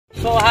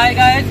So hi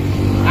guys,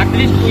 at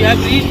least we have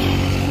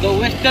reached the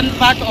western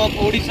part of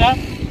Odisha.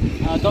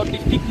 The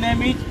district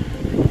name is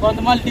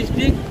Kandhamal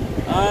district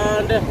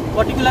and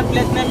particular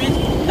place name is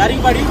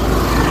Daringbadi.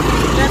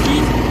 This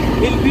is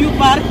Hillview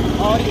Park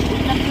or we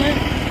can say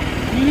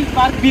Hill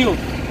Park View.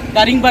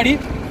 Daringbadi.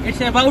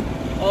 It's about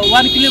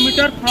 1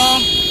 kilometer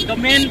from the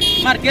main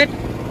market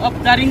of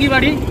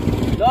Daringbadi.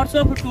 Lots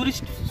of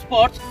tourist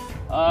spots.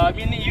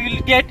 You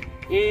will get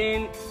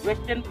in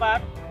western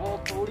part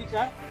of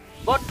Odisha,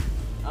 but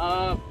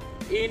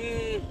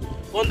in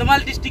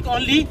Kandhamal district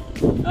only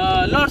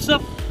lots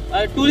of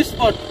tourist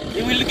spots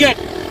you will get.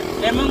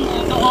 Among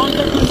all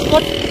the tourist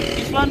spots,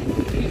 this one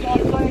is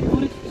also a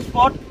tourist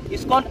spot.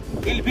 It's called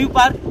Hillview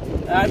Park.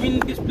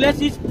 This place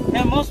is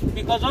famous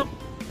because of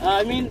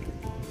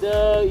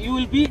you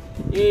will be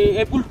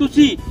able to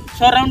see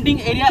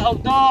surrounding area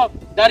of the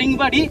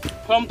Daringbadi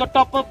from the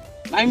top of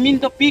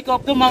the peak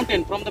of the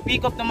mountain. From the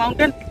peak of the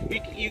mountain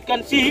you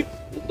can see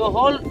the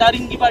whole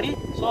Daringbadi.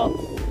 So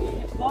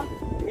it's called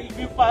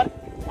Hillview Park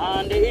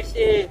and its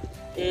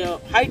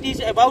height is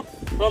about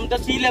from the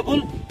sea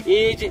level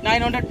is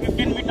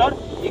 915 meter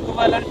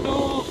equivalent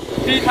to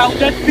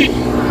 3000 feet.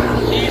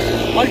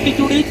 Its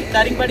altitude is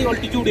Daringbadi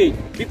altitude is.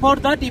 Before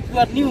that, if you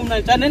are new in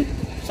my channel,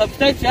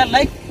 subscribe, share,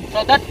 like,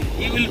 so that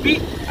you will be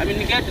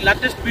get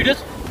latest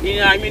videos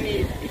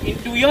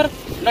into your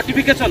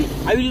notification.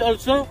 I will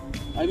also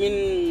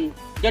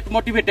get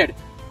motivated.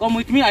 Come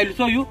with me, I will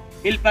show you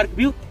Hill Park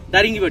View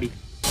Daringbadi.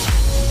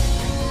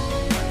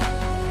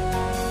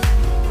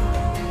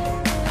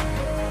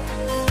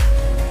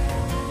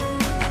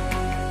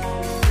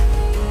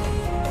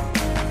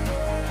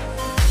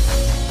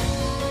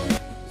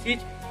 This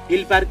is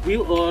Hill Park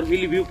View or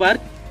Hillview Park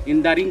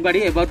in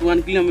Daringbadi, about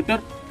 1 kilometer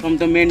from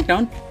the main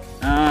town.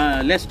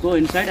 Let's go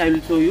inside. I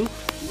will show you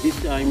this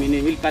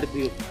Hill Park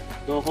View,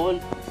 the whole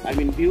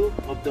view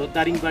of the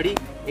Daringbadi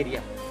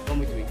area. Come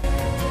with me.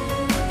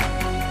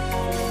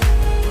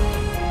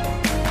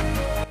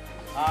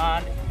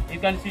 And you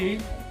can see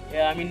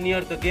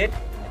near the gate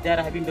they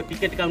are having the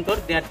ticket counter.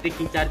 They are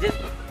taking charges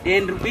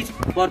 10 rupees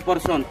per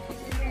person.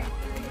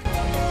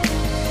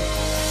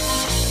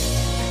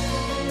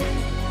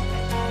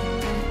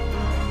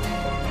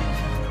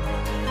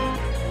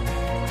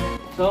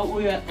 So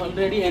we have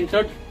already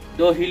entered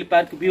the Hill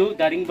Park View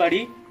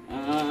Daringbadi,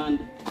 and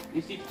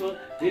this is the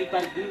Hill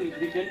Park View. Is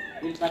written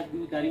Hill Park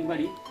View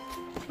Daringbadi.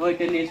 Toy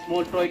train, a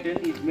small toy train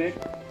is made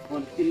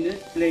on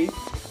stainless plate.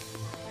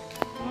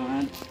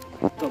 And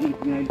come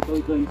with me, I'll show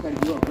you the inside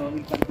view of the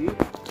Hill Park View.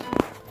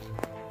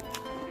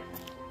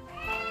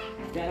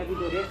 There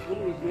the restroom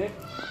is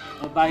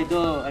made by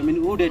the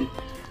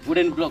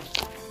wooden blocks.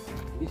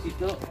 This is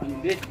the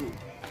restroom.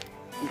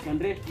 You can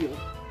rest here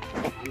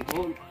and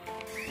go.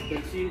 You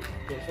can see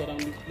the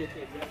surrounding place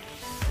area.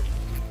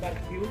 Park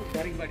View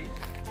Daringbadi.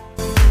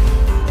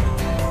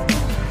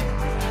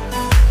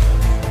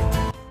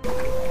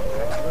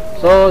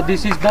 So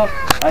this is the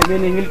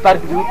Hill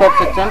Park View top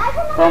section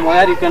from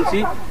where you can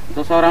see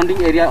the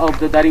surrounding area of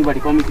the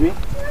Daringbadi. Come with me.